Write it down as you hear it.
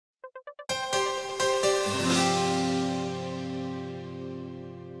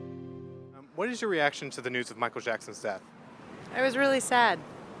What is your reaction to the news of Michael Jackson's death? I was really sad.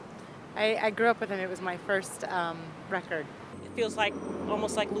 I grew up with him. It was my first record. It feels like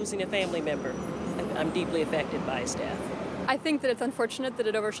almost like losing a family member. I'm deeply affected by his death. I think that it's unfortunate that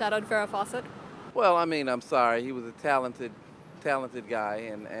it overshadowed Farrah Fawcett. Well, I mean, I'm sorry. He was a talented guy,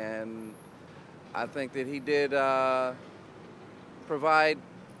 and I think that he did provide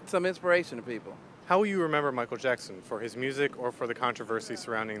some inspiration to people. How will you remember Michael Jackson, for his music or for the controversy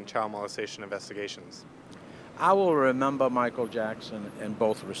surrounding child molestation investigations? I will remember Michael Jackson in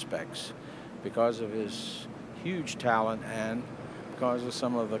both respects because of his huge talent and because of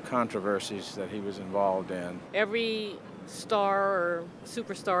some of the controversies that he was involved in. Every star or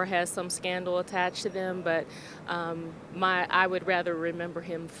superstar has some scandal attached to them, but I would rather remember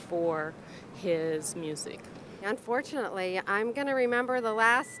him for his music. Unfortunately, I'm going to remember the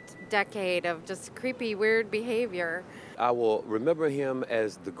last decade of just creepy, weird behavior. I will remember him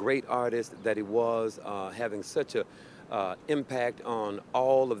as the great artist that he was, having such a impact on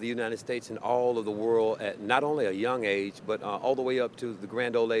all of the United States and all of the world at not only a young age, but all the way up to the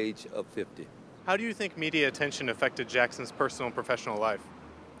grand old age of 50. How do you think media attention affected Jackson's personal and professional life?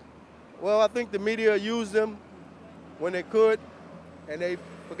 Well, I think the media used him when they could, and they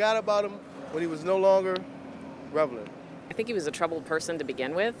forgot about him when he was no longer relevant. I think he was a troubled person to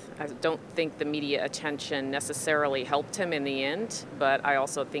begin with. I don't think the media attention necessarily helped him in the end, but I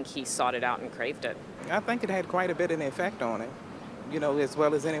also think he sought it out and craved it. I think it had quite a bit of an effect on him, as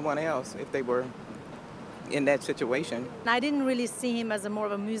well as anyone else if they were in that situation. I didn't really see him as more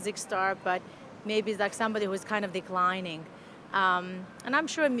of a music star, but maybe it's like somebody who's kind of declining. And I'm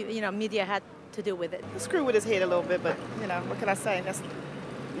sure, media had to do with it. Screw with his head a little bit, but, what can I say? That's,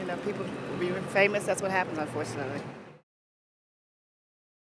 people being famous, that's what happens, unfortunately.